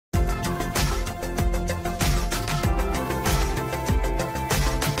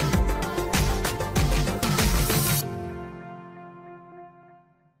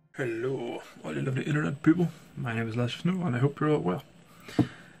Hello, all you lovely internet people. My name is LashofSnow and I hope you're all well.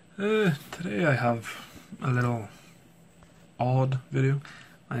 Today I have a little odd video.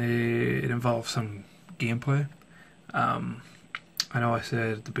 It involves some gameplay. I know I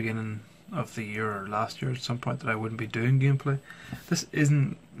said at the beginning of the year or last year at some point that I wouldn't be doing gameplay. This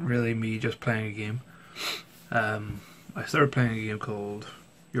isn't really me just playing a game. I started playing a game called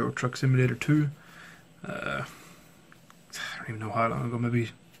Euro Truck Simulator 2. I don't even know how long ago,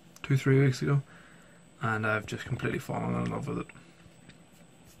 maybe 2-3 weeks ago, and I've just completely fallen in love with it.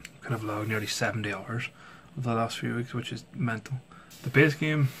 Kind of logged nearly 70 hours of the last few weeks, which is mental. The base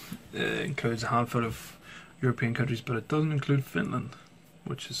game includes a handful of European countries, but it doesn't include Finland,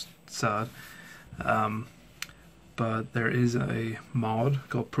 which is sad. But there is a mod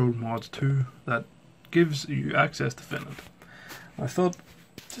called Pro Mods 2 that gives you access to Finland. I thought,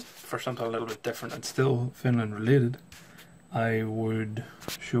 just for something a little bit different and still Finland related, I would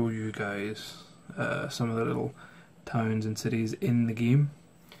show you guys some of the little towns and cities in the game.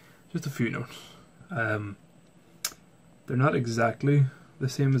 Just a few notes. They're not exactly the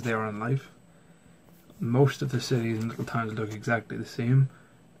same as they are in life. Most of the cities and little towns look exactly the same,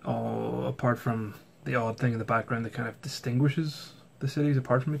 apart from the odd thing in the background that kind of distinguishes the cities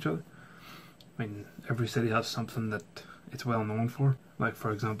apart from each other. I mean, every city has something that it's well known for. Like,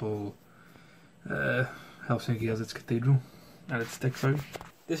 for example, Helsinki has its cathedral, and it sticks out.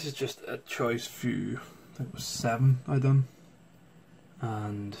 This is just a choice few, I think it was 7 I done,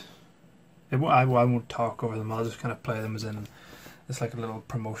 and I won't talk over them, I'll just kind of play them as in, it's like a little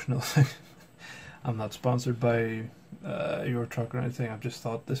promotional thing. I'm not sponsored by Euro Truck or anything, I've just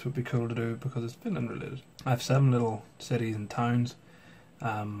thought this would be cool to do because it's Finland related. I have 7 little cities and towns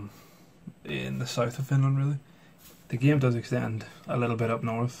in the south of Finland really. The game does extend a little bit up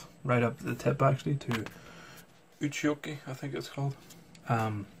north, right up the tip actually, to Utsjoki, I think it's called.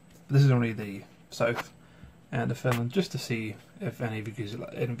 This is only the south end of Finland, just to see if any of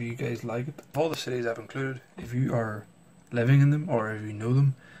you guys like it. Of all the cities I've included, if you are living in them or if you know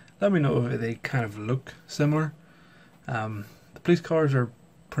them, let me know if they kind of look similar. The police cars are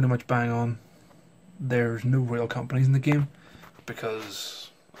pretty much bang on. There's no real companies in the game because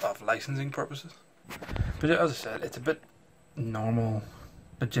of licensing purposes. But as I said, it's a bit normal,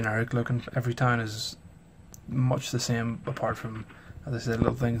 a bit generic looking. Every town is much the same apart from, as I said,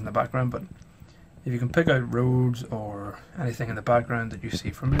 little things in the background. But if you can pick out roads or anything in the background that you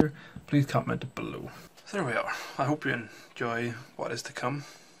see from here, please comment below. So there we are. I hope you enjoy what is to come.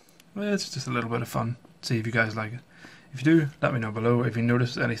 Well, it's just a little bit of fun. See if you guys like it. If you do, let me know below. If you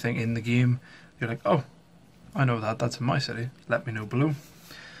notice anything in the game, you're like, oh, I know that's in my city, let me know below.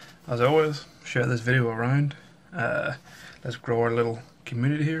 As always, share this video around. Let's grow our little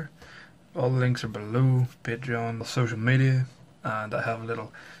community here. All the links are below, Patreon, social media, and I have a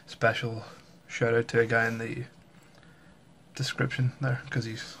little special shout out to a guy in the description there because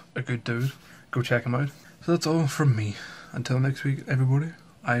he's a good dude. Go check him out. So that's all from me. Until next week, everybody,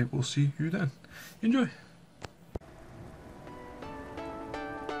 I will see you then. Enjoy.